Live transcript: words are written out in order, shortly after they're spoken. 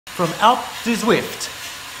From Alp to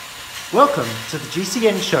Zwift. Welcome to the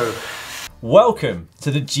GCN Show. Welcome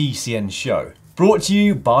to the GCN Show, brought to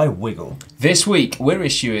you by Wiggle. This week we're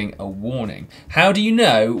issuing a warning. How do you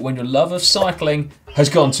know when your love of cycling has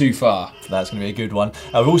gone too far? That's going to be a good one.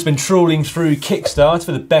 We've also been trawling through Kickstarter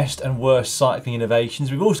for the best and worst cycling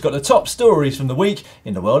innovations. We've also got the top stories from the week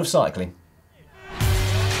in the world of cycling.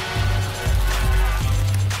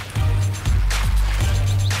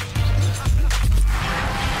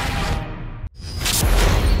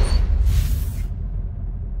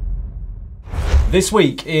 This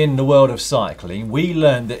week in the world of cycling, we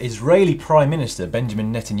learned that Israeli Prime Minister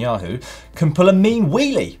Benjamin Netanyahu can pull a mean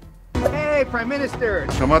wheelie. Hey, Prime Minister!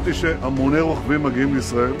 שמעתי שהמוני רוכבים מגיעים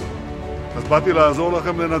לישראל, אז באתי לעזור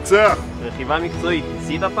לכם לנצח. רכיבה מקצועית,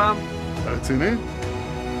 ניסית פעם? רציני?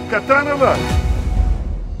 קטן אבל.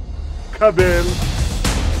 קבל.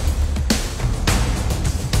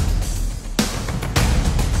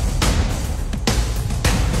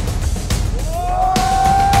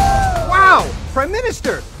 Prime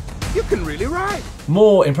Minister, you can really ride.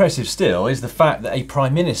 More impressive still is the fact that a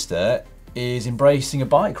Prime Minister is embracing a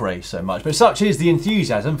bike race so much, but such is the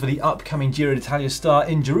enthusiasm for the upcoming Giro d'Italia start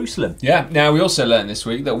in Jerusalem. Yeah, now we also learned this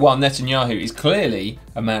week that while Netanyahu is clearly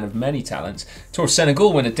a man of many talents, Tour of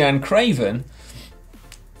Senegal winner Dan Craven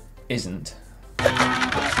isn't.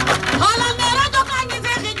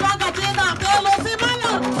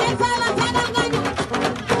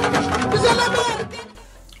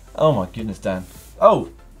 Oh my goodness, Dan. Oh,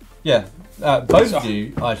 yeah. Both of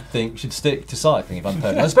you, I think, should stick to cycling if I'm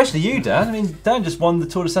perfect. Especially you, Dan. I mean, Dan just won the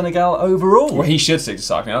Tour de Senegal overall. Well, he should stick to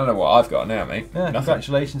cycling. I don't know what I've got now, mate. Yeah, Nothing.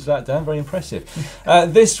 congratulations to that, Dan. Very impressive.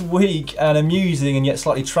 This week, an amusing and yet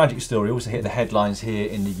slightly tragic story also hit the headlines here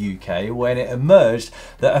in the UK when it emerged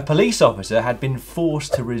that a police officer had been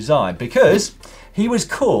forced to resign because he was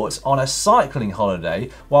caught on a cycling holiday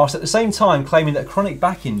whilst at the same time claiming that a chronic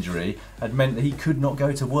back injury had meant that he could not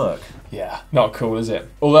go to work. Yeah, not cool, is it?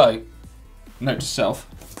 Although, note to self,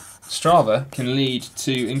 Strava can lead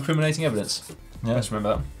to incriminating evidence. Yeah. Let's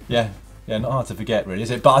remember that. Yeah, not hard to forget really,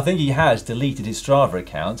 is it? But I think he has deleted his Strava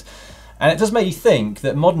account. And it does make you think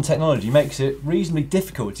that modern technology makes it reasonably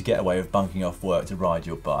difficult to get away with bunking off work to ride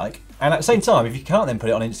your bike. And at the same time, if you can't then put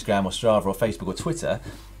it on Instagram or Strava or Facebook or Twitter,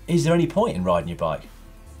 is there any point in riding your bike?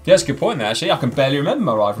 Yeah, that's a good point there, actually. I can barely remember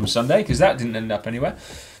my ride from Sunday because that didn't end up anywhere.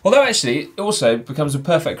 Although, actually, it also becomes a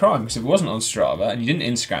perfect crime because if it wasn't on Strava and you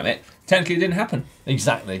didn't Instagram it, technically it didn't happen.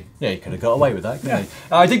 Exactly. Yeah, you could have got away with that, couldn't you?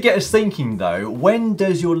 I did get us thinking, though, when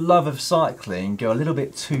does your love of cycling go a little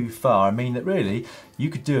bit too far? I mean that really, you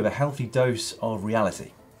could do with a healthy dose of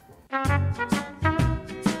reality.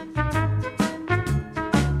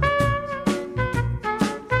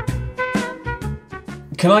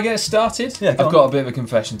 Can I get started? Yeah, I've got a bit of a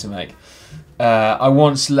confession to make. I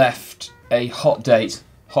once left a hot date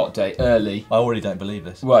early. I already don't believe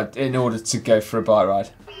this. Well, in order to go for a bike ride.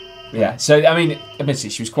 Yeah, so I mean,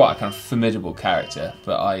 admittedly, she was quite a kind of formidable character,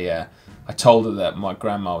 but I told her that my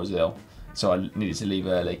grandma was ill, so I needed to leave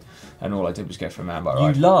early, and all I did was go for a mountain bike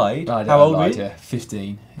ride. You lied? I How old were lied, you? yeah,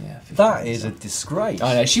 15. Yeah, 15. That is a disgrace.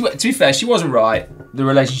 I know. To be fair, she wasn't right. The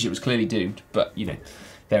relationship was clearly doomed, but you know,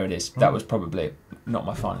 there it is. That was probably not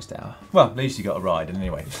my finest hour. Well, at least you got a ride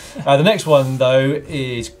anyway. The next one, though,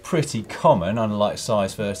 is pretty common, unlike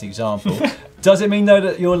Si's first example. Does it mean, though,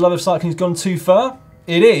 that your love of cycling has gone too far?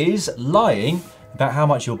 It is lying about how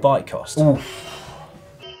much your bike costs. Ooh.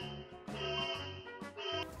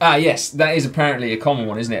 Ah, yes, that is apparently a common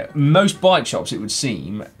one, isn't it? Most bike shops, it would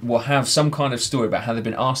seem, will have some kind of story about how they've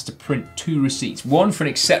been asked to print two receipts. One for an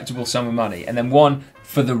acceptable sum of money, and then one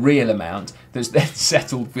for the real amount that's then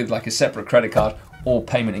settled with like a separate credit card or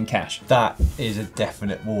payment in cash. That is a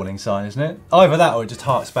definite warning sign, isn't it? Either that or it just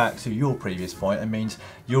harks back to your previous point and means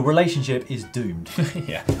your relationship is doomed.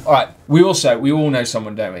 Yeah. All right. We all know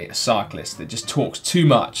someone, don't we? A cyclist that just talks too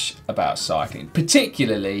much about cycling,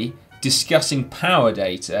 particularly discussing power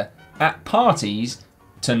data at parties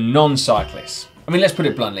to non-cyclists. I mean, let's put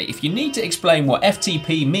it bluntly. If you need to explain what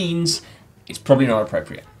FTP means, it's probably not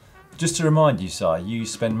appropriate. Just to remind you, Si, you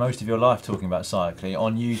spend most of your life talking about cycling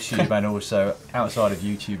on YouTube and also outside of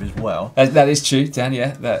YouTube as well. That is true, Dan,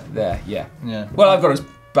 yeah. Yeah. Well, I've got as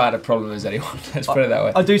bad a problem as anyone, let's put it that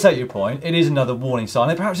way. I do take your point. It is another warning sign.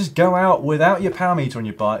 And perhaps just go out without your power meter on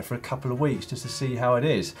your bike for a couple of weeks just to see how it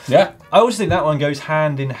is. Yeah. I also think that one goes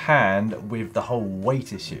hand in hand with the whole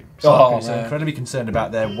weight issue. Cyclists are incredibly concerned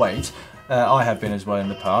about their weight. I have been as well in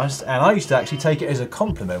the past, and I used to actually take it as a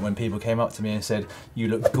compliment when people came up to me and said, "You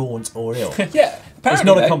look gaunt or ill." Yeah, it's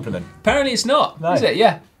not a compliment. Apparently it's not, No. is it?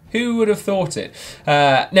 Yeah. Who would have thought it?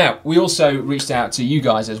 Now, we also reached out to you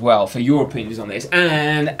guys as well for your opinions on this,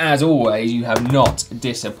 and as always, you have not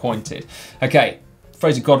disappointed. Okay,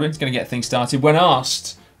 Fraser Godwin's going to get things started. When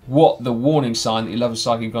asked what the warning sign that your love of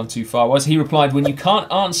cycling gone too far was, he replied, "When you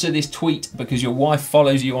can't answer this tweet because your wife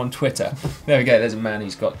follows you on Twitter." There we go, there's a man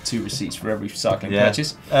who's got 2 receipts for every cycling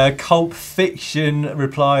purchase. Cult Fiction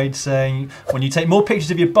replied saying, "When you take more pictures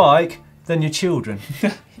of your bike than your children."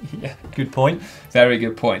 Yeah, good point. Very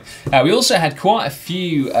good point. We also had quite a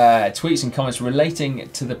few tweets and comments relating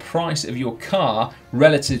to the price of your car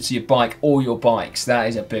relative to your bike or your bikes. That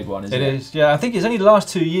is a big one, isn't it? It is, yeah. I think it's only the last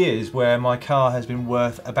 2 years where my car has been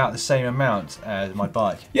worth about the same amount as my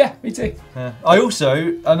bike. Yeah, me too. I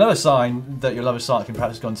also, another sign that your love of cycling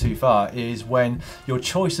perhaps has gone too far is when your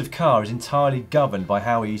choice of car is entirely governed by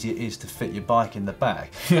how easy it is to fit your bike in the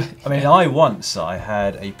back. I mean, I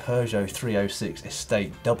had a Peugeot 306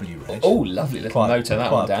 Estate W Reg. Oh, lovely little motor that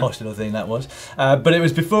one, Dan. Quite a posh little thing that was. But it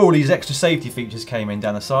was before all these extra safety features came in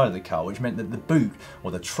down the side of the car, which meant that the boot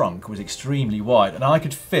or the trunk was extremely wide, and I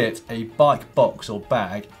could fit a bike box or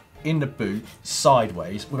bag in the boot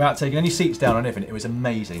sideways without taking any seats down or anything. It was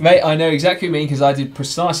amazing. Mate, I know exactly what you mean, because I did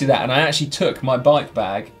precisely that, and I actually took my bike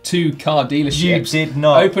bag to car dealerships. You did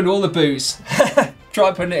not. Opened all the boots,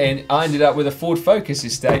 tried putting it in. I ended up with a Ford Focus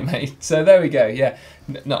Estate, mate. So there we go. Yeah,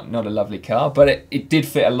 not a lovely car, but it did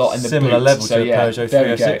fit a lot in the similar boot. level so, to a yeah, Peugeot 306. there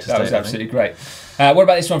we go. That was absolutely great. What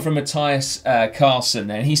about this one from Matthias Carlson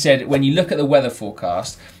then? He said, when you look at the weather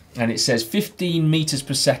forecast and it says 15 metres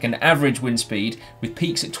per second average wind speed with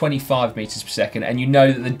peaks at 25 metres per second, and you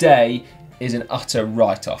know that the day is an utter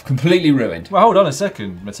write-off, completely ruined. Well, hold on a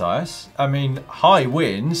second, Matthias. I mean, high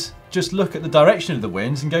winds, just look at the direction of the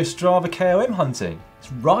winds and go Strava KOM hunting.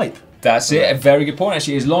 It's ripe. That's it, a very good point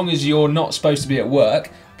actually. As long as you're not supposed to be at work,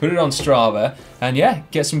 put it on Strava and yeah,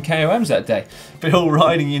 get some KOMs that day. Bill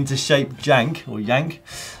Riding into Shape Jank, or Yank,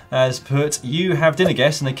 has put, you have dinner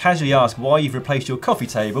guests and they casually ask why you've replaced your coffee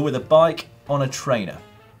table with a bike on a trainer.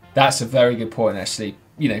 That's a very good point actually.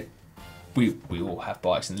 You know, we all have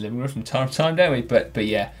bikes in the living room from time to time, don't we? But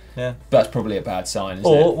yeah, that's probably a bad sign,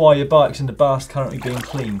 isn't it? Or why your bike's in the bath currently being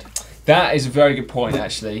cleaned. That is a very good point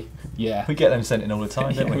actually. Yeah. We get them sent in all the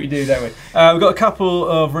time, don't we? We do, don't we? We've got a couple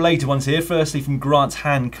of related ones here. Firstly from Grant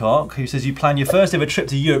Hancock, who says you plan your first ever trip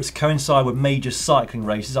to Europe to coincide with major cycling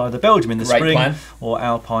races, either Belgium in the spring or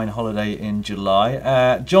Alpine holiday in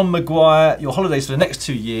July. John Maguire, your holidays for the next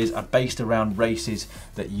 2 years are based around races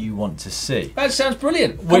that you want to see. That sounds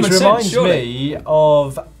brilliant. Which reminds me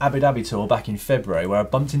of Abu Dhabi Tour back in February, where I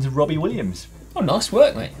bumped into Robbie Williams. Oh, nice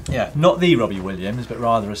work, mate. Yeah, not the Robbie Williams, but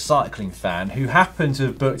rather a cycling fan who happened to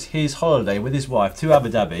have booked his holiday with his wife to Abu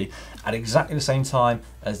Dhabi at exactly the same time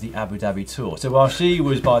as the Abu Dhabi Tour. So while she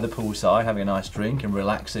was by the poolside having a nice drink and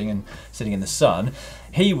relaxing and sitting in the sun,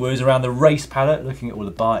 he was around the race paddock looking at all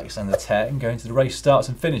the bikes and the tech and going to the race starts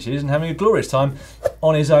and finishes and having a glorious time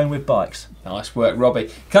on his own with bikes. Nice work, Robbie.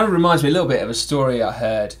 Kind of reminds me a little bit of a story I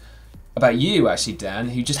heard about you actually, Dan,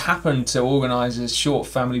 who just happened to organise a short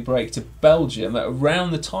family break to Belgium at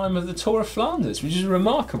around the time of the Tour of Flanders, which is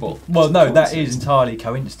remarkable. Well, no, that is entirely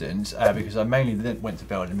coincidence, because I mainly went to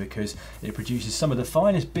Belgium because it produces some of the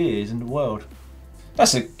finest beers in the world.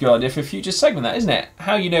 That's a good idea for a future segment, that, isn't it?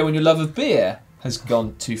 How you know when your love of beer has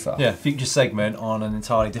gone too far. Yeah, future segment on an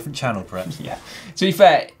entirely different channel, perhaps. Yeah. To be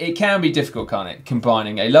fair, it can be difficult, can't it,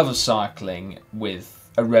 combining a love of cycling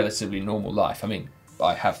with a relatively normal life. I mean,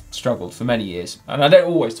 I have struggled for many years, and I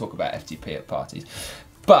don't always talk about FTP at parties,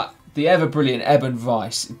 but the ever-brilliant Eben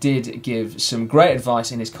Weiss did give some great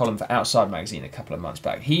advice in his column for Outside Magazine a couple of months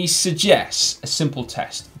back. He suggests a simple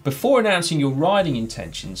test. Before announcing your riding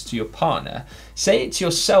intentions to your partner, say it to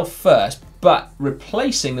yourself first, but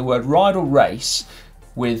replacing the word ride or race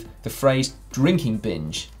with the phrase drinking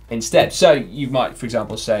binge instead. So you might, for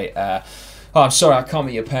example, say, oh, I'm sorry, I can't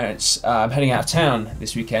meet your parents. I'm heading out of town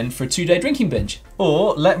this weekend for a 2-day drinking binge.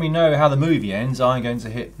 Or, let me know how the movie ends. I'm going to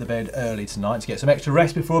hit the bed early tonight to get some extra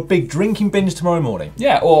rest before a big drinking binge tomorrow morning.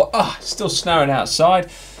 Yeah, or, still snowing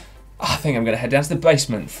outside. I think I'm going to head down to the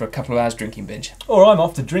basement for a couple of hours drinking binge. Or I'm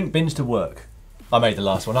off to drink binge to work. I made the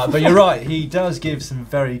last one up, but you're right, he does give some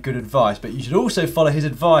very good advice, but you should also follow his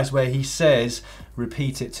advice where he says,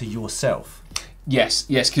 repeat it to yourself. Yes,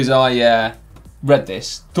 because I read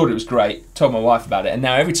this, thought it was great, told my wife about it, and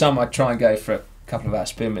now every time I try and go for a couple of hours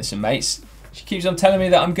spin with some mates, she keeps on telling me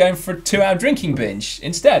that I'm going for a 2-hour drinking binge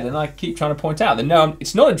instead, and I keep trying to point out that no,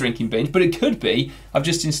 it's not a drinking binge, but it could be. I've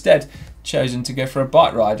just instead chosen to go for a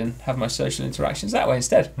bike ride and have my social interactions that way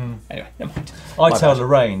instead. Anyway, never mind. I tell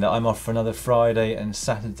Lorraine that I'm off for another Friday and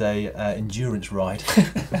Saturday endurance ride.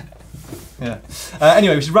 Yeah.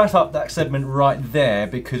 Anyway, we should wrap up that segment right there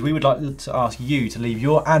because we would like to ask you to leave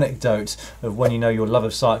your anecdote of when you know your love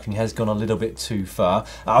of cycling has gone a little bit too far.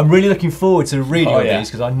 I'm really looking forward to reading all these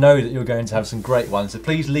because I know that you're going to have some great ones. So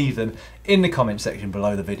please leave them in the comment section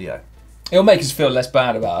below the video. It'll make us feel less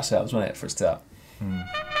bad about ourselves, won't it, for a start?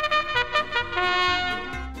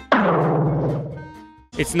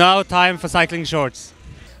 It's now time for cycling shorts.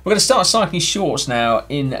 We're going to start cycling shorts now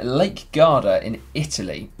in Lake Garda in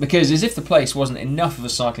Italy because as if the place wasn't enough of a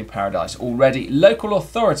cycling paradise already, local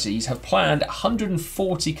authorities have planned a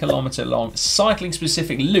 140-kilometre long cycling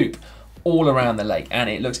specific loop all around the lake and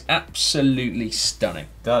it looks absolutely stunning.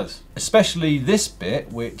 It does. Especially this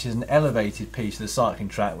bit, which is an elevated piece of the cycling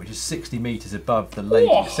track, which is 60 metres above the lake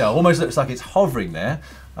itself. Almost looks like it's hovering there.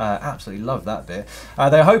 Absolutely love that bit.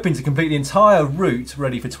 They're hoping to complete the entire route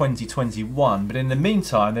ready for 2021, but in the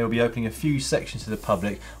meantime they will be opening a few sections to the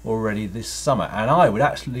public already this summer, and I would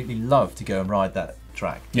absolutely love to go and ride that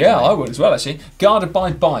track. Yeah, I would as well actually. Garda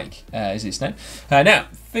by Bike is its name. Now,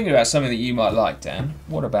 thinking about something that you might like, Dan,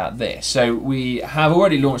 what about this? So we have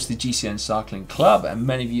already launched the GCN Cycling Club and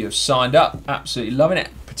many of you have signed up, absolutely loving it,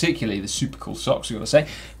 particularly the super cool socks, we've got to say.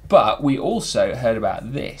 But we also heard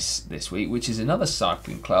about this week, which is another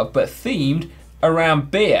cycling club, but themed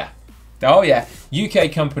around beer. Oh yeah,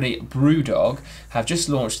 UK company Brewdog have just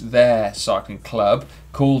launched their cycling club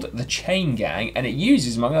called the Chain Gang, and it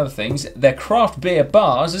uses, among other things, their craft beer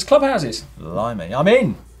bars as clubhouses. Blimey, I'm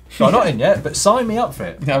in. Well, I'm not in yet, but sign me up for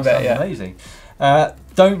it. I bet, yeah. Amazing.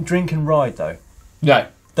 Don't drink and ride though. No.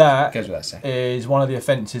 That Goes without saying. is one of the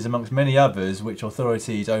offences amongst many others which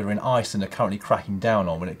authorities over in Iceland are currently cracking down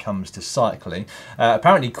on when it comes to cycling.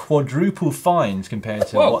 Apparently quadruple fines compared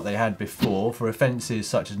to what they had before for offences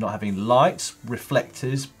such as not having lights,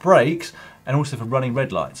 reflectors, brakes and also for running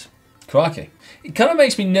red lights. Crikey. It kind of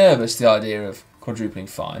makes me nervous, the idea of quadrupling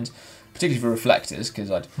fines, particularly for reflectors, because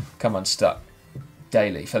I'd come unstuck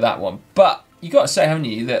daily for that one. But you've got to say, haven't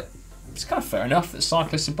you, that it's kind of fair enough that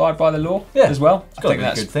cyclists abide by the law as well. It's got to be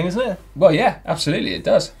a good thing, isn't it? Well, yeah, absolutely, it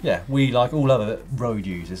does. Yeah, we, like all other road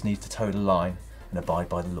users, need to toe the line and abide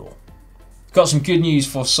by the law. Got some good news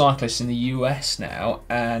for cyclists in the US now,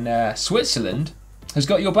 and Switzerland has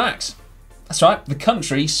got your backs. That's right, the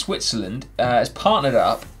country, Switzerland, has partnered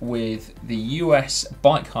up with the US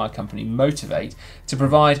bike hire company Motivate to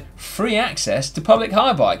provide free access to public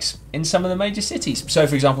hire bikes in some of the major cities. So,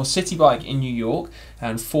 for example, City Bike in New York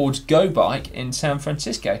and Ford's Go Bike in San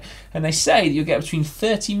Francisco. And they say that you'll get between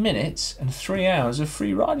 30 minutes and 3 hours of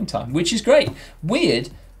free riding time, which is great. Weird,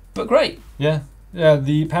 but great. Yeah. Yeah,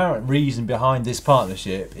 the apparent reason behind this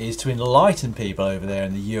partnership is to enlighten people over there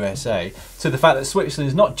in the USA to the fact that Switzerland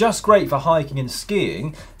is not just great for hiking and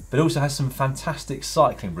skiing, but also has some fantastic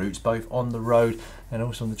cycling routes both on the road and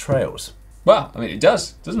also on the trails. Well, I mean, it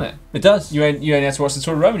does, doesn't it? It does. You only had to watch the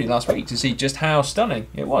Tour of Romany last week to see just how stunning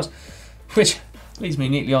it was. Which leads me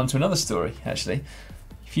neatly on to another story, actually.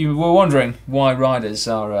 If you were wondering why riders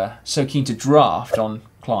are so keen to draft on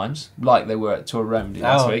climbs, like they were at Tour of Romany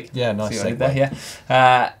last week. Yeah, nice segue. There,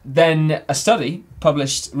 yeah. Then a study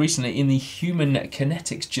published recently in the Human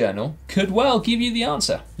Kinetics Journal could well give you the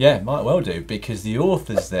answer. Yeah, it might well do, because the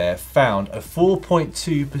authors there found a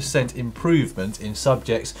 4.2% improvement in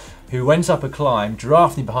subjects who went up a climb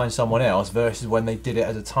drafting behind someone else versus when they did it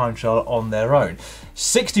as a time trial on their own.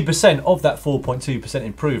 60% of that 4.2%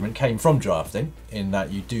 improvement came from drafting, in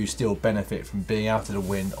that you do still benefit from being out of the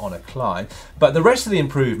wind on a climb, but the rest of the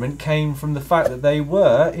improvement came from the fact that they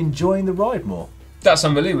were enjoying the ride more. That's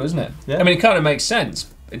unbelievable, isn't it? Yeah. I mean, it kind of makes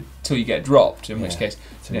sense until you get dropped, in which case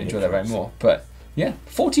you don't enjoy that very more. But yeah,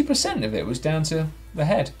 40% of it was down to the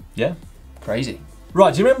head. Yeah. Crazy.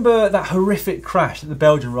 Right, do you remember that horrific crash that the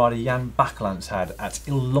Belgian rider Jan Bakelants had at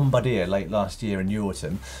Il Lombardia late last year in the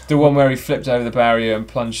autumn? The one where he flipped over the barrier and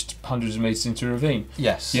plunged hundreds of metres into a ravine?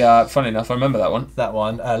 Yes. Yeah, funny enough, I remember that one. That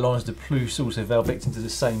one. Laurens de Plus also fell victim to the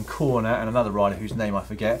same corner, and another rider whose name I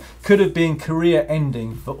forget. Could have been career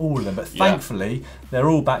ending for all of them, but thankfully they're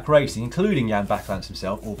all back racing, including Jan Bakelants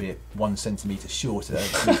himself, albeit 1 centimetre shorter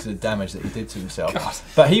due to the damage that he did to himself. God.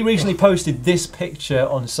 But he recently posted this picture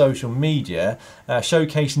on social media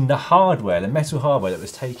showcasing the hardware, the metal hardware that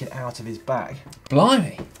was taken out of his back.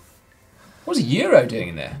 Blimey. What's a Euro doing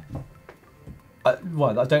in there?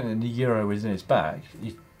 Well, I don't think the Euro was in his back.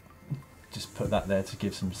 You just put that there to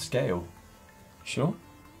give some scale. Sure.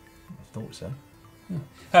 I thought so.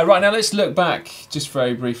 Right, now let's look back, just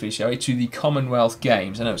very briefly, shall we, to the Commonwealth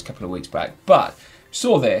Games. I know it was a couple of weeks back, but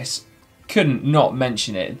saw this. couldn't not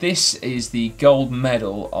mention it. This is the gold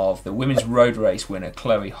medal of the women's road race winner,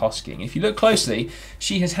 Chloe Hosking. If you look closely,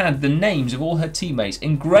 she has had the names of all her teammates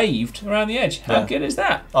engraved around the edge. How good is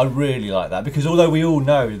that? I really like that, because although we all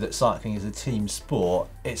know that cycling is a team sport,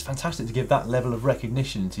 it's fantastic to give that level of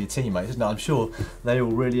recognition to your teammates, isn't it? I'm sure they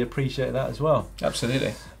all really appreciate that as well.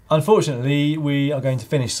 Absolutely. Unfortunately, we are going to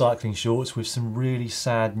finish Cycling Shorts with some really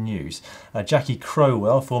sad news. Jackie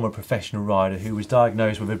Crowell, former professional rider who was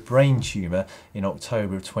diagnosed with a brain tumour in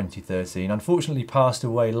October of 2013, unfortunately passed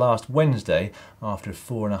away last Wednesday after a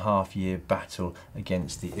 4.5-year battle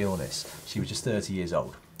against the illness. She was just 30 years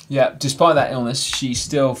old. Yeah, despite that illness, she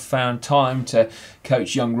still found time to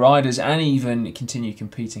coach young riders and even continue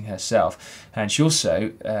competing herself. And she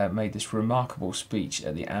also made this remarkable speech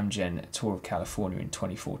at the Amgen Tour of California in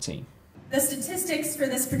 2014. The statistics for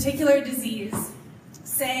this particular disease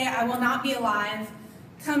say I will not be alive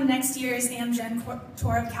come next year's Amgen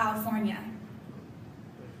Tour of California.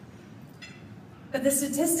 But the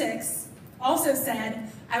statistics also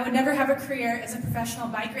said I would never have a career as a professional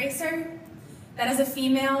bike racer, that as a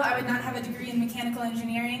female, I would not have a degree in mechanical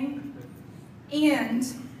engineering. And,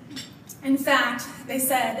 in fact, they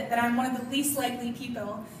said that I'm one of the least likely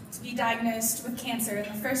people to be diagnosed with cancer in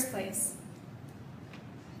the first place.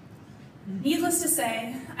 Needless to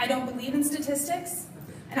say, I don't believe in statistics,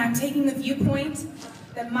 and I'm taking the viewpoint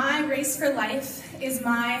that my race for life is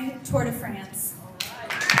my Tour de France.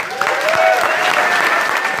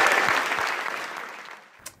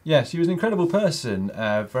 Yeah, she was an incredible person,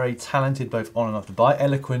 very talented both on and off the bike,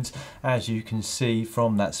 eloquent as you can see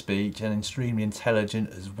from that speech, and extremely intelligent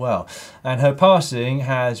as well. And her passing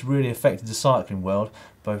has really affected the cycling world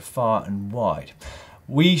both far and wide.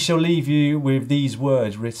 We shall leave you with these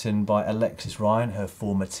words written by Alexis Ryan, her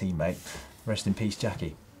former teammate. Rest in peace,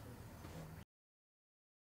 Jackie.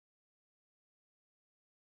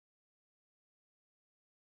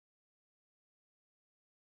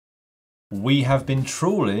 We have been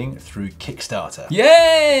trawling through Kickstarter.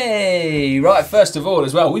 Yay! Right, first of all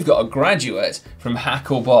as well, we've got a graduate from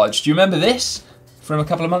Hackle Bodge. Do you remember this from a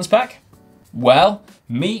couple of months back? Well,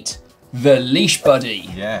 meet the Leash Buddy.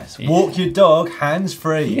 Yes, walk your dog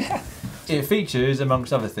hands-free. Yeah. It features,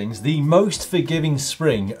 amongst other things, the most forgiving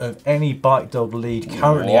spring of any bike dog lead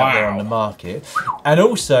currently out there on the market, and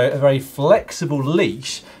also a very flexible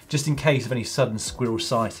leash just in case of any sudden squirrel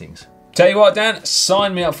sightings. Tell you what, Dan,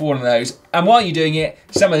 sign me up for one of those. And while you're doing it,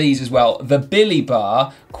 some of these as well. The Billy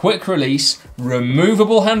Bar, quick release,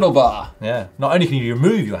 removable handlebar. Yeah, not only can you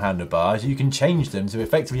remove your handlebars, you can change them to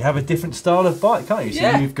effectively have a different style of bike, can't you?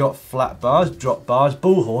 Yeah. So you've got flat bars, drop bars,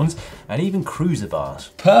 bull horns, and even cruiser bars.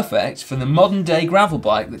 Perfect for the modern day gravel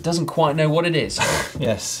bike that doesn't quite know what it is.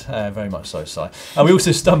 Yes, very much so, Si. And we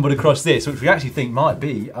also stumbled across this, which we actually think might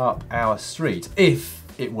be up our street, if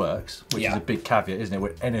it works, which is a big caveat, isn't it,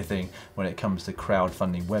 with anything when it comes to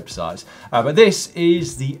crowdfunding websites. But this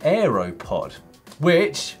is the AeroPod,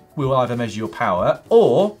 which will either measure your power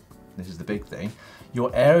or, this is the big thing,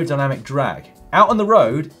 your aerodynamic drag out on the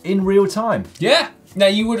road in real time. Yeah, now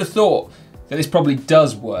you would have thought that this probably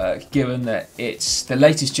does work, given that it's the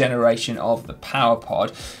latest generation of the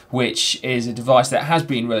PowerPod, which is a device that has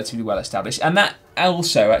been relatively well established, and that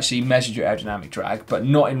also actually measures your aerodynamic drag, but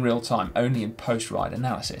not in real time, only in post-ride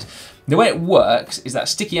analysis. The way it works is that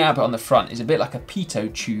sticky output on the front is a bit like a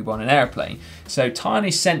pitot tube on an airplane. So tiny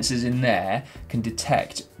sensors in there can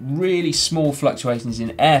detect really small fluctuations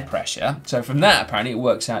in air pressure. So from that, apparently, it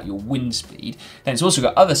works out your wind speed. Then it's also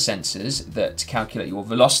got other sensors that calculate your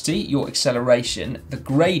velocity, your acceleration, the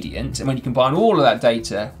gradient, and when you combine all of that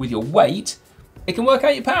data with your weight, it can work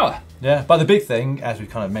out your power. Yeah, but the big thing, as we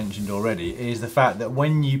kind of mentioned already, is the fact that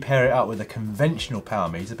when you pair it up with a conventional power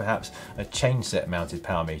meter, perhaps a chain set mounted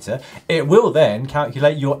power meter, it will then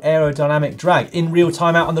calculate your aerodynamic drag in real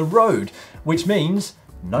time out on the road, which means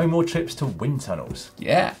no more trips to wind tunnels.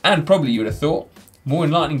 Yeah, and probably you would have thought more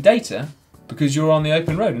enlightening data because you're on the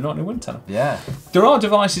open road and not in a wind tunnel. Yeah. There are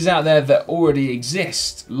devices out there that already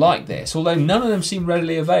exist like this, although none of them seem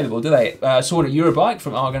readily available, do they? I saw one at Eurobike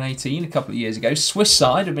from Argon 18 a couple of years ago. Swiss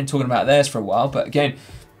side have been talking about theirs for a while, but again,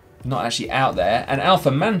 not actually out there. And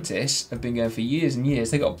Alpha Mantis have been going for years and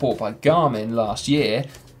years. They got bought by Garmin last year.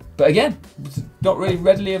 But again, not really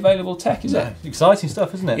readily available tech, is it? Exciting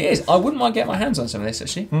stuff, isn't it? It is. I wouldn't mind getting my hands on some of this,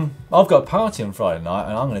 actually. I've got a party on Friday night,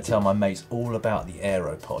 and I'm going to tell my mates all about the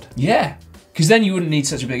AeroPod. Yeah, because then you wouldn't need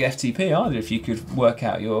such a big FTP either if you could work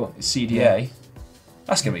out your CDA. Yeah.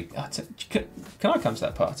 That's going to be... Can I come to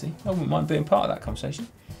that party? I wouldn't mind being part of that conversation.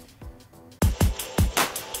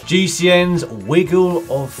 GCN's Wiggle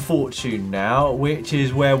of Fortune now, which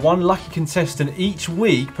is where one lucky contestant each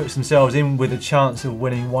week puts themselves in with a chance of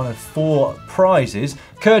winning one of 4 prizes,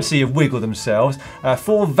 courtesy of Wiggle themselves.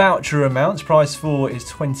 4 voucher amounts. Prize 4 is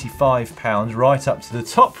 £25, right up to the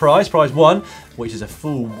top prize, prize 1, which is a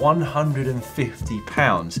full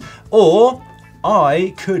 £150. Or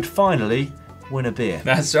I could finally win a beer.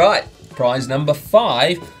 That's right. Prize number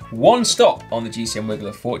 5, one stop on the GCN Wiggle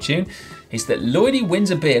of Fortune, is that Lloydie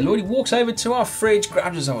wins a beer. Lloydie walks over to our fridge,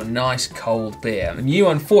 grabs us a nice cold beer, and you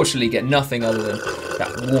unfortunately get nothing other than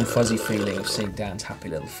that warm fuzzy feeling of seeing Dan's happy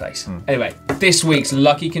little face. Anyway, this week's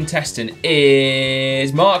lucky contestant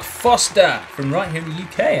is Mark Foster from right here in the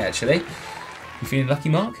UK, actually. You feeling lucky,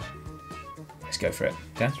 Mark? Let's go for it.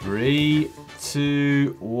 Dan? 3,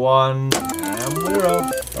 2, 1, and we're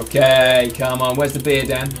off. Okay, come on. Where's the beer,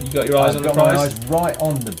 Dan? You got your eyes on the I've got my prize? eyes right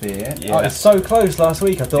on the beer. Yeah. Oh, it's so close last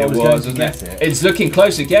week. I thought I was going to get it. It's looking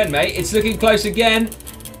close again, mate. It's looking close again.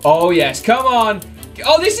 Oh, yes. Come on.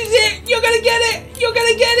 Oh, this is it. You're going to get it. You're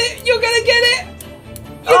going to get it. You're going to get it.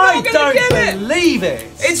 I don't believe it.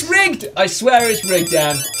 It's rigged. I swear it's rigged,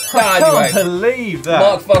 Dan. I can't believe that.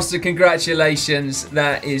 Mark Foster, congratulations.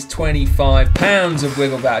 That is £25 of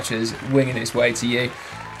Wiggle vouchers winging its way to you.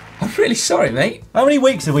 I'm really sorry, mate. How many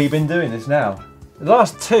weeks have we been doing this now? The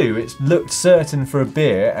last 2, it's looked certain for a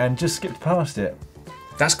beer and just skipped past it.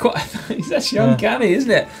 That's quite, it's actually uncanny,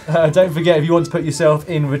 isn't it? Don't forget, if you want to put yourself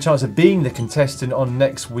in with a chance of being the contestant on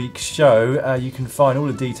next week's show, you can find all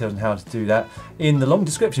the details on how to do that in the long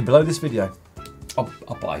description below this video. I'll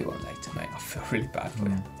buy you one later, mate. I feel really bad for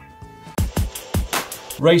you.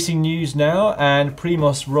 Racing news now, and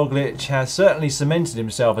Primož Roglic has certainly cemented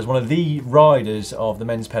himself as one of the riders of the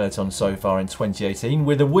men's peloton so far in 2018,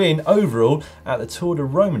 with a win overall at the Tour de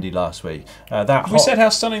Romandie last week. We said how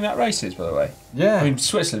stunning that race is, by the way. Yeah. I mean,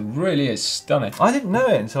 Switzerland really is stunning. I didn't know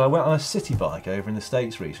it until I went on a city bike over in the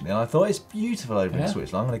States recently, and I thought it's beautiful over in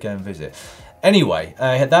Switzerland. I'm going to go and visit. Anyway,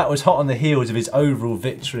 that was hot on the heels of his overall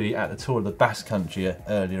victory at the Tour of the Basque Country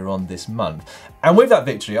earlier on this month. And with that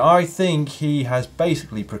victory, I think he has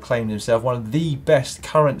basically proclaimed himself one of the best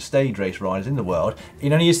current stage race riders in the world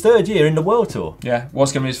in only his 3rd year in the World Tour. Yeah,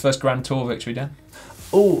 what's going to be his first Grand Tour victory, Dan?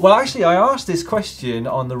 Oh, well, actually, I asked this question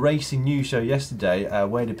on the Racing News show yesterday.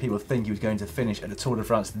 Where did people think he was going to finish at the Tour de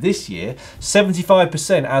France this year?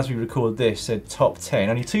 75%, as we record this, said top 10.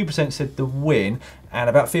 Only 2% said the win, and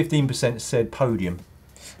about 15% said podium.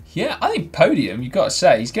 Yeah, I think podium, you've got to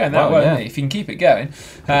say. He's going that well, isn't he? If he can keep it going.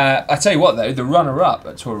 I tell you what, though, the runner-up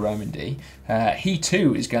at Tour de Romandie, he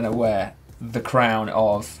too is going to wear the crown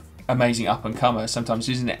of amazing up-and-comer. Sometimes,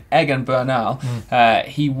 isn't it? Egan Bernal,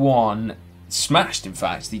 he won... smashed, in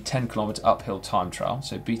fact, the 10-kilometre uphill time trial,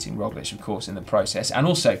 so beating Roglic, of course, in the process, and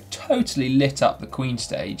also totally lit up the Queen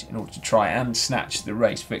stage in order to try and snatch the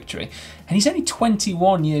race victory. And he's only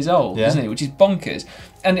 21 years old, isn't he? Which is bonkers.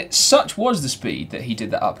 And such was the speed that he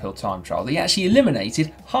did that uphill time trial that he actually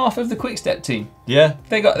eliminated half of the Quick-Step team. Yeah.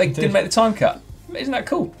 They didn't make the time cut. Isn't that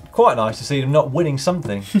cool? Quite nice to see them not winning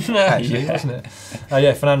something, actually, wasn't it?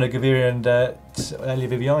 Yeah, Fernando Gaviria and Elia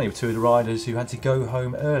Viviani were 2 of the riders who had to go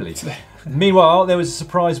home early. Meanwhile, there was a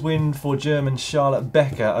surprise win for German Charlotte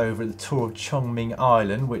Becker over at the Tour of Chongming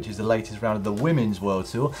Island, which is the latest round of the Women's World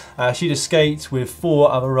Tour. She'd escaped with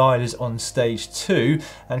 4 other riders on stage 2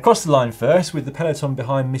 and crossed the line first, with the peloton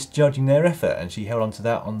behind misjudging their effort, and she held on to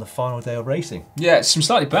that on the final day of racing. Yeah, some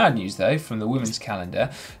slightly bad news though from the women's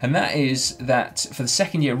calendar, and that is that for the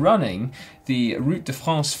 2nd year running, the Route de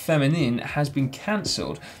France Féminine has been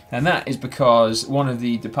cancelled, and that is because one of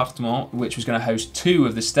the départements, which was going to host 2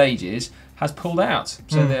 of the stages, has pulled out,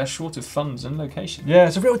 so they are short of funds and location. Yeah,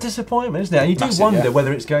 it's a real disappointment, isn't it? And you do Massive, wonder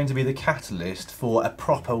whether it's going to be the catalyst for a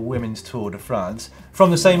proper women's Tour de France from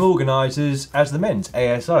the same organisers as the men's,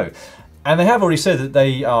 ASO. And they have already said that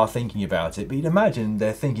they are thinking about it, but you'd imagine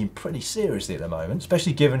they're thinking pretty seriously at the moment,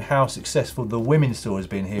 especially given how successful the Women's Tour has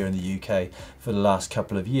been here in the UK for the last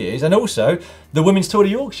couple of years. And also the Women's Tour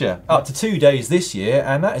de Yorkshire, up to 2 days this year,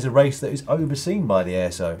 and that is a race that is overseen by the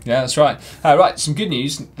ASO. Yeah, that's right. Right, some good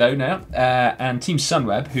news though now. And Team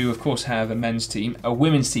Sunweb, who of course have a men's team, a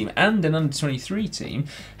women's team and an under-23 team,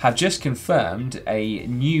 have just confirmed a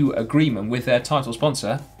new agreement with their title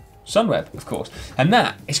sponsor, Sunweb, of course. And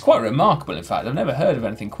that is quite remarkable, in fact. I've never heard of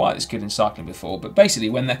anything quite this good in cycling before. But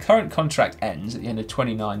basically, when their current contract ends at the end of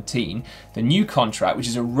 2019, the new contract, which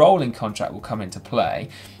is a rolling contract, will come into play.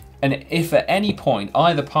 And if at any point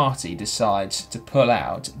either party decides to pull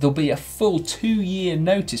out, there'll be a full 2-year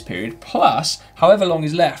notice period, plus however long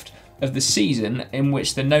is left of the season in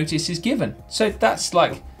which the notice is given. So that's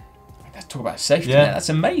like... Talk about safety. Yeah. There. That's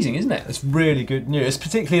amazing, isn't it? It's really good news,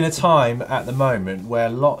 particularly in a time at the moment where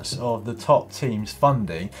lots of the top teams'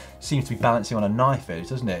 funding seems to be balancing on a knife edge,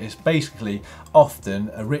 doesn't it? It's basically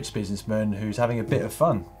often a rich businessman who's having a bit of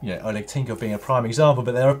fun. You know, Oleg Tinkov being a prime example,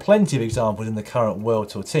 but there are plenty of examples in the current World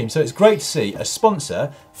Tour team. So it's great to see a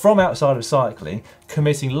sponsor from outside of cycling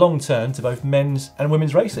committing long-term to both men's and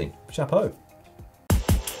women's racing. Chapeau.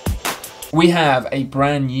 We have a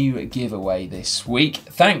brand new giveaway this week,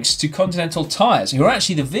 thanks to Continental Tyres, who are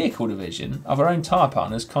actually the vehicle division of our own tyre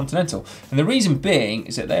partners, Continental. And the reason being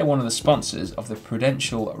is that they're one of the sponsors of the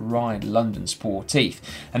Prudential Ride London Sportif.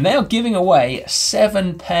 And they are giving away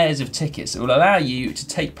 7 pairs of tickets that will allow you to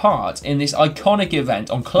take part in this iconic event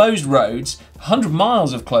on closed roads, 100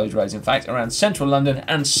 miles of closed roads, in fact, around central London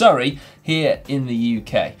and Surrey here in the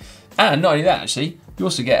UK. And not only that, actually, you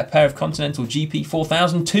also get a pair of Continental GP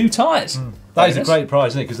 4002 tyres. That is a great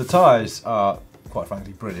prize, isn't it? Because the tyres are, quite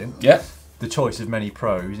frankly, brilliant. Yeah. The choice of many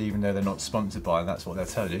pros, even though they're not sponsored by them, that's what they'll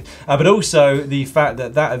tell you. But also the fact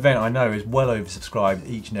that that event, I know, is well oversubscribed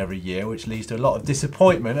each and every year, which leads to a lot of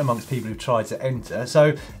disappointment amongst people who've tried to enter.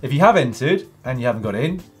 So if you have entered and you haven't got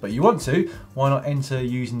in, but you want to, why not enter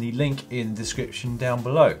using the link in the description down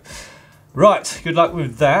below? Right, good luck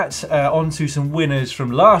with that. On to some winners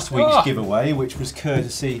from last week's giveaway, which was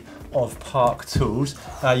courtesy of Park Tools.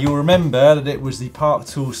 You'll remember that it was the Park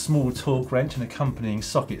Tools small torque wrench and accompanying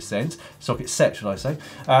socket set, should I say.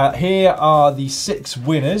 Here are the 6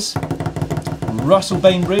 winners. Russell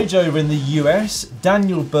Bainbridge over in the US,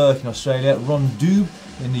 Daniel Burke in Australia, Ron Dube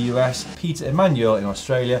in the US, Peter Emanuel in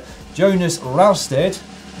Australia, Jonas Rausted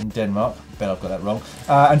in Denmark, bet I've got that wrong,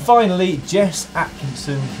 and finally Jess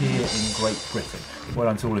Atkinson here in Great Britain. Well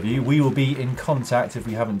done to all of you. We will be in contact, if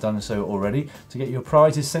we haven't done so already, to get your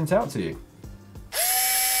prizes sent out to you.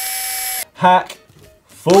 Hack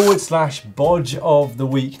 /bodge of the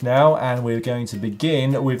week now, and we're going to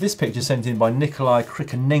begin with this picture sent in by Nikolai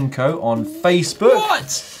Krikonenko on Facebook.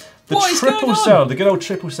 What? The What is triple going on? saddle, the good old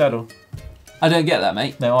triple saddle. I don't get that,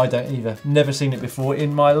 mate. No, I don't either. Never seen it before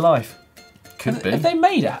in my life. Could be. Have they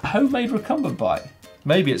made a homemade recumbent bike?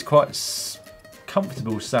 Maybe it's quite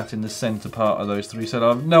comfortable sat in the centre part of those 3. So I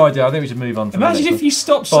have no idea. I think we should move on. Imagine if you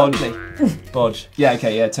stopped Bodge. suddenly. Bodge. Yeah,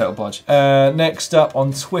 okay, yeah, total bodge. Next up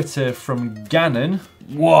on Twitter from Gannon.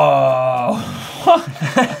 Whoa.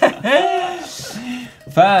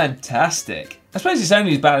 Fantastic. I suppose it's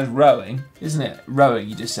only as bad as rowing, isn't it? Rowing,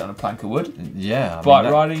 you just sit on a plank of wood. Yeah, I Bike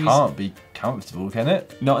mean, riding can't be comfortable, can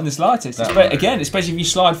it? Not in the slightest. That Again, especially if you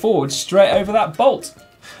slide forward straight over that bolt.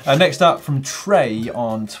 Next up from Trey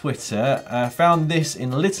on Twitter. Found this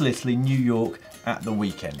in Little Italy, New York at the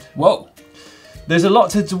weekend. Whoa. There's a lot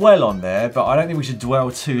to dwell on there, but I don't think we should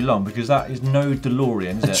dwell too long because that is no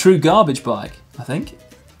DeLorean, is A it? true garbage bike, I think.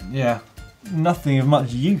 Yeah. Nothing of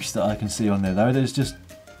much use that I can see on there though. There's just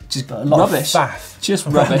a lot rubbish. of faff. Just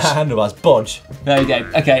around rubbish. the handlebars. Bodge. There you go.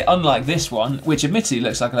 Okay, unlike this one, which admittedly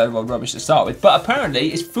looks like a load of old rubbish to start with, but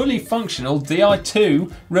apparently it's fully functional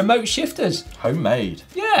Di2 remote shifters. Homemade.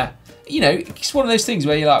 Yeah. You know, it's one of those things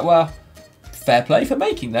where you're like, well, fair play for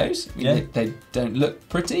making those. I mean, Yeah. they don't look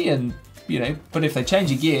pretty and, you know, but if they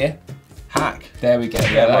change a gear, Hack. there we go.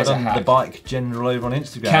 Yeah, Yeah, well that's a done, hack. the bike general over on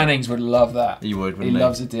Instagram. Cannings would love that. He would, He wouldn't he?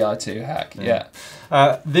 loves a Di2 hack, yeah.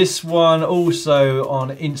 This one also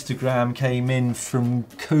on Instagram came in from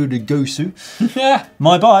Kodagosu. Yeah.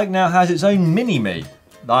 My bike now has its own mini-me.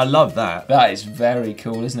 I love that. That is very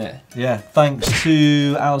cool, isn't it? Yeah, thanks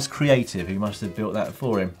to Al's Creative, who must have built that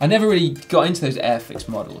for him. I never really got into those Airfix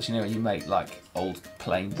models, you know, when you make like old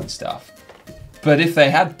planes and stuff. But if they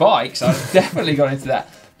had bikes, I've definitely got into that.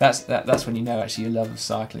 That's when you know actually your love of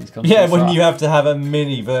cycling's gone Yeah, too when far. you have to have a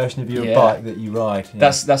mini version of your Yeah. bike that you ride. Yeah.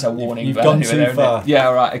 That's a warning. You've but gone anyway, too there, isn't it? far. Yeah,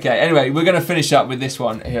 right, okay. Anyway, we're going to finish up with this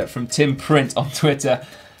one here from Tim Print on Twitter.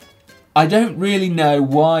 I don't really know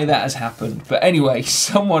why that has happened, but anyway,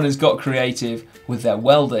 someone has got creative with their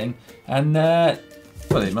welding and Well,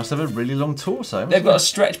 they must have a really long torso. they've got a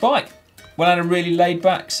stretch bike. Well, and a really laid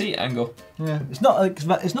back seat angle. Yeah, it's not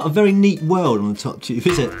a very neat weld on the top tube,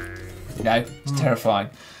 is it? No, it's terrifying.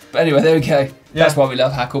 But anyway, there we go. That's why we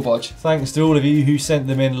love Hack or Bodge. Thanks to all of you who sent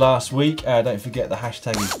them in last week. Don't forget the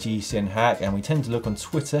hashtag is GCN Hack, and we tend to look on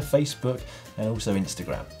Twitter, Facebook, and also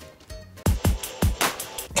Instagram.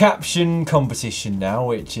 Caption competition now,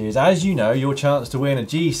 which is, as you know, your chance to win a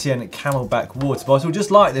GCN Camelback water bottle,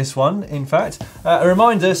 just like this one, in fact. A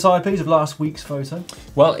reminder, side please, of last week's photo.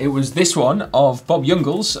 Well, it was this one of Bob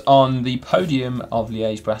Jungels on the podium of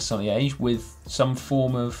Liège-Bastogne-Liège with some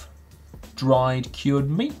form of dried cured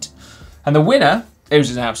meat. And the winner, it was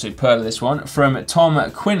an absolute pearl of this one, from Tom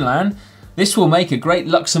Quinlan. This will make a great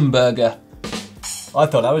Luxemburger. I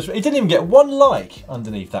thought that was. It didn't even get one like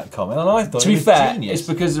underneath that comment, and I thought To be it was fair, genius. it's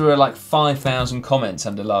because there were like 5,000 comments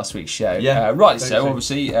under last week's show. Yeah, rightly very so. true.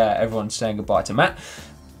 Obviously, everyone's saying goodbye to Matt.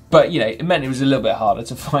 But, you know, it meant it was a little bit harder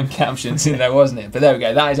to find captions in there, wasn't it? But there we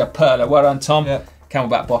go. That is a perler. Well done, Tom. Yeah.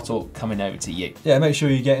 Camelback bottle coming over to you. Yeah, make sure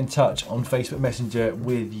you get in touch on Facebook Messenger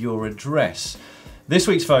with your address. This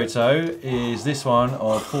week's photo is this one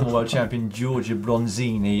of former world champion Giorgio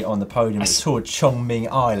Bronzini on the podium at Tour Chongming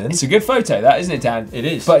Island. It's a good photo, that, isn't it, Dan? It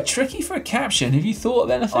is. But tricky for a caption. Have you thought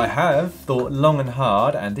of anything? I have thought long and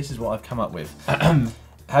hard, and this is what I've come up with.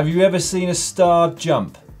 Have you ever seen a star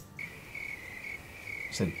jump?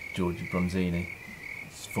 Said Giorgio Bronzini,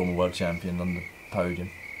 former world champion on the podium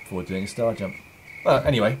before doing a star jump. Well,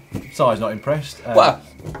 anyway, Si's not impressed. Well,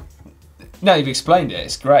 now you've explained it,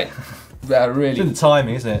 it's great. Really. It's in the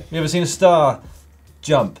timing, isn't it? You ever seen a star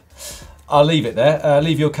jump? I'll leave it there.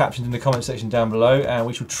 Leave your captions in the comment section down below, and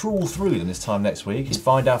we shall trawl through them this time next week and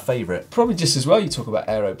find our favourite. Probably just as well you talk about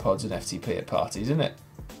aeropods and FTP at parties, isn't it?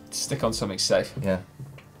 Stick on something safe. Yeah.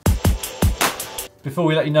 Before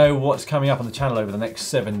we let you know what's coming up on the channel over the next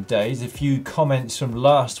 7 days, a few comments from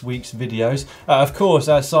last week's videos. Of course,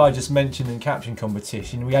 as Si just mentioned in the caption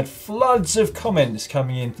competition, we had floods of comments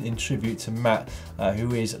coming in tribute to Matt,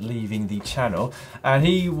 who is leaving the channel. And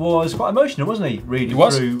he was quite emotional, wasn't he? Reading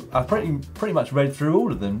through, pretty much read through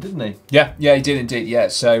all of them, didn't he? Yeah, he did indeed, yeah.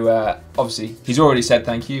 So, obviously, he's already said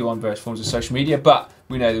thank you on various forms of social media, but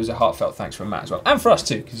we know there was a heartfelt thanks from Matt as well. And for us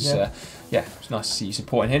too, because, yeah, it's nice to see you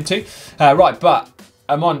supporting him too. Right, but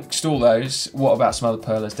amongst all those, what about some other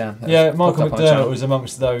perlers, Dan? Yeah, Michael McDermott was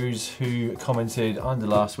amongst those who commented under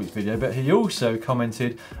last week's video, but he also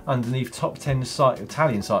commented underneath top 10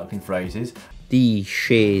 Italian cycling phrases.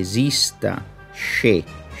 Discesista, she.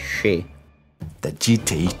 The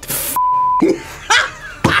GT.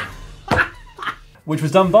 Which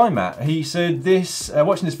was done by Matt. He said this,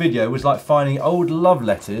 watching this video was like finding old love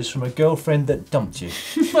letters from a girlfriend that dumped you.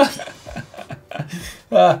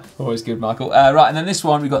 Always good, Michael. Right, and then this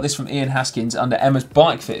one, we got this from Ian Haskins under Emma's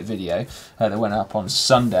Bike Fit video that went up on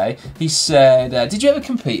Sunday. He said, did you ever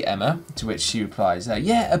compete, Emma? To which she replies,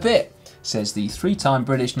 yeah, a bit. Says the 3-time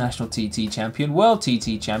British national TT champion, world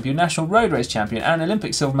TT champion, national road race champion, and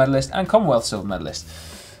Olympic silver medalist and Commonwealth silver medalist.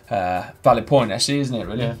 Valid point, actually, isn't it,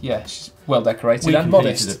 really? Yeah, she's well decorated and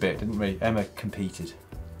modest. We competed a bit, didn't we? Emma competed.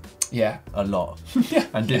 Yeah. A lot.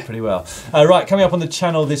 And did pretty well. Right, coming up on the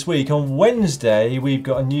channel this week, on Wednesday, we've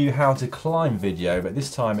got a new how to climb video, but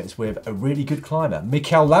this time it's with a really good climber,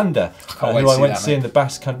 Mikel Landa, who I went to see in the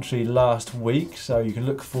Basque Country last week, so you can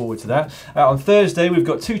look forward to that. On Thursday, we've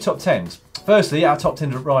got 2 top 10s. Firstly, our top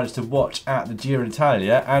 10 riders to watch at the Giro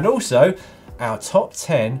d'Italia, and also our top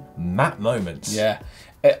 10 Matt moments. Yeah.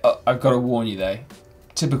 I've got to warn you though,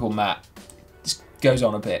 typical Matt, this goes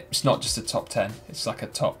on a bit. It's not just a top 10, it's like a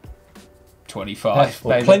top 25.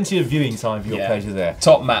 Well, plenty of viewing time for your pleasure there.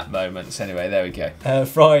 Top Matt moments, anyway, there we go.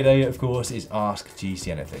 Friday, of course, is Ask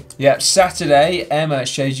GC Anything. Yeah, Saturday, Emma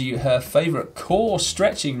shows you her favourite core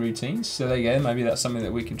stretching routines. So there you go, maybe that's something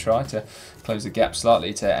that we can try to close the gap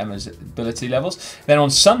slightly to Emma's ability levels. Then on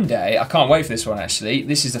Sunday, I can't wait for this one actually,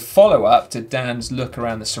 this is the follow-up to Dan's look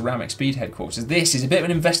around the ceramic speed headquarters. This is a bit of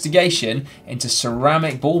an investigation into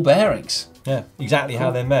ceramic ball bearings. Yeah, exactly how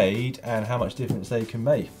they're made and how much difference they can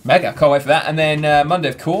make. Mega, can't wait for that. And then Monday,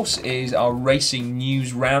 of course, is our racing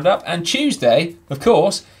news roundup. And Tuesday, of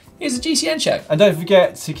course, is the GCN show. And don't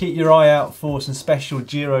forget to keep your eye out for some special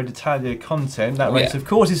Giro d'Italia content. That race, of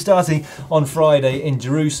course, is starting on Friday in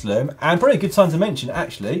Jerusalem. And probably a good time to mention,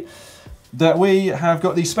 actually, that we have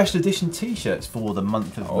got these special edition t-shirts for the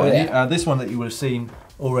month of May. This one that you would have seen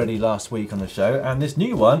already last week on the show, and this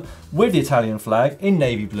new one with the Italian flag in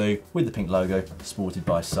navy blue with the pink logo, sported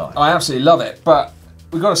by Si. I absolutely love it, but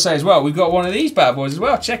we've got to say as well, we've got one of these bad boys as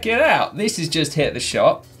well. Check it out. This has just hit the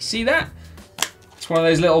shop. See that? It's one of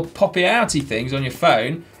those little poppy outy things on your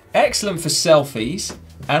phone. Excellent for selfies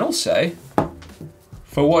and also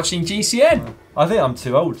for watching GCN. I think I'm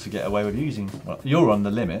too old to get away with using. Well, you're on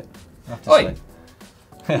the limit, I have to Oi. say.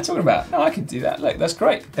 What are you talking about? No, I can do that. Look, that's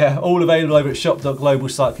great. Yeah, all available over at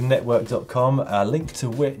shop.globalcyclingnetwork.com, a link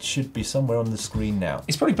to which should be somewhere on the screen now.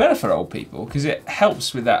 It's probably better for old people because it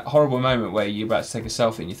helps with that horrible moment where you're about to take a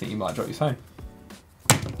selfie and you think you might drop your phone.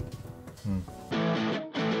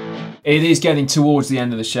 It is getting towards the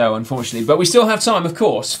end of the show, unfortunately, but we still have time, of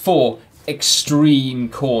course, for Extreme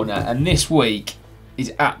Corner, and this week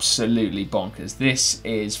is absolutely bonkers. This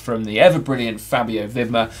is from the ever-brilliant Fabio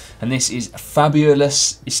Vidma, and this is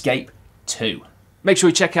Fabulous Escape 2. Make sure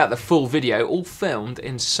you check out the full video, all filmed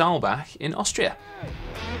in Saalbach in Austria.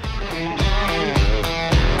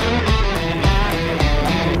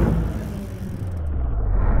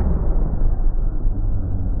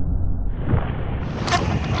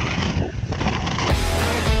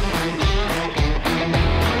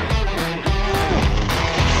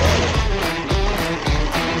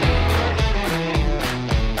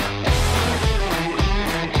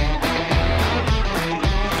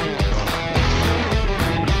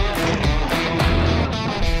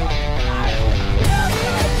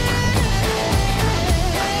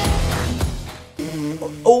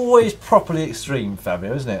 always properly extreme,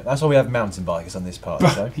 Fabio, isn't it? That's why we have mountain bikers on this part of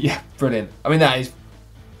the show. Yeah, brilliant. I mean, that is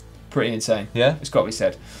pretty insane. Yeah? It's got to be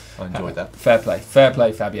said. I enjoyed that. Fair play,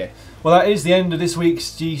 Fabio. Well, that is the end of this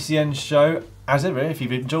week's GCN show. As ever, if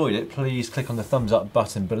you've enjoyed it, please click on the thumbs up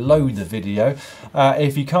button below the video.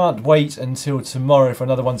 If you can't wait until tomorrow for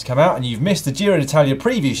another one to come out and you've missed the Giro d'Italia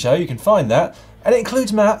preview show, you can find that. And it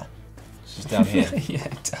includes Matt. It's just down here. Yeah,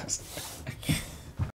 it does.